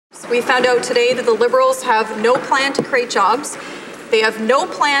We found out today that the Liberals have no plan to create jobs. They have no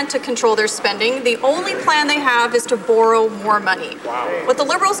plan to control their spending. The only plan they have is to borrow more money. Wow. What the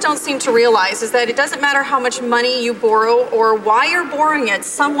Liberals don't seem to realize is that it doesn't matter how much money you borrow or why you're borrowing it,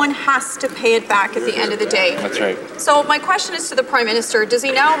 someone has to pay it back at the end of the day. That's right. So my question is to the Prime Minister, does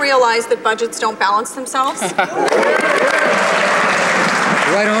he now realize that budgets don't balance themselves?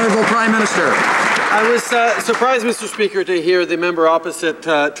 Right Honourable Prime Minister. I was surprised, Mr. Speaker, to hear the member opposite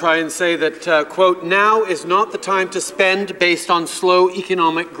try and say that, quote, now is not the time to spend based on slow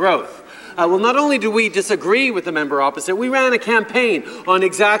economic growth. Well, not only do we disagree with the member opposite, we ran a campaign on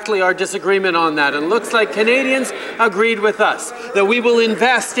exactly our disagreement on that, and it looks like Canadians agreed with us, that we will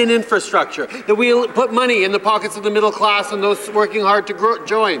invest in infrastructure, that we will put money in the pockets of the middle class and those working hard to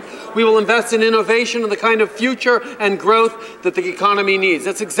join. We will invest in innovation and the kind of future and growth that the economy needs.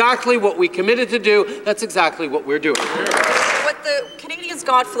 That's exactly what we committed to do. That's exactly what we're doing. What the Canadians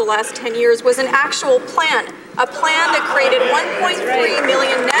got for the last 10 years was an actual plan, a plan that created 1.3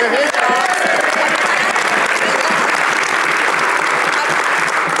 million net new jobs.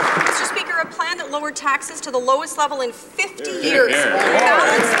 Mr. Speaker, a plan that lowered taxes to the lowest level in 50 years,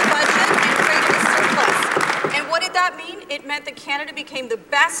 balanced the budget and created a surplus. And what did that mean? It meant that Canada became the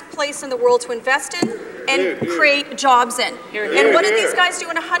best place in the world to invest in and create jobs in. And what did these guys do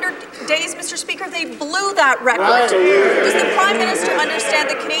in 100 days, Mr. Speaker? They blew that record. Does the Prime Minister understand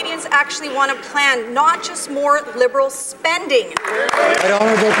that Canadians actually want a plan, not just more Liberal spending? Right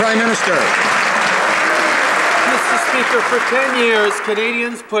Honourable Prime Minister. Mr. Speaker, for 10 years,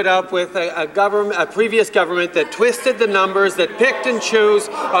 Canadians put up with a previous government that twisted the numbers, that picked and chose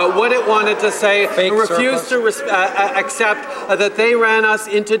what it wanted to say, and refused to accept that they ran us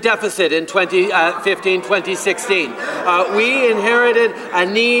into deficit in 2015-2016. We inherited a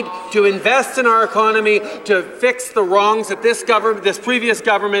need to invest in our economy, to fix the wrongs that this previous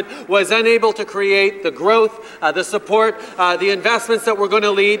government was unable to create, the growth, the support, the investments that were going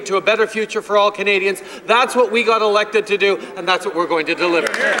to lead to a better future for all Canadians. That's what we got elected to do, and that's what we're going to deliver.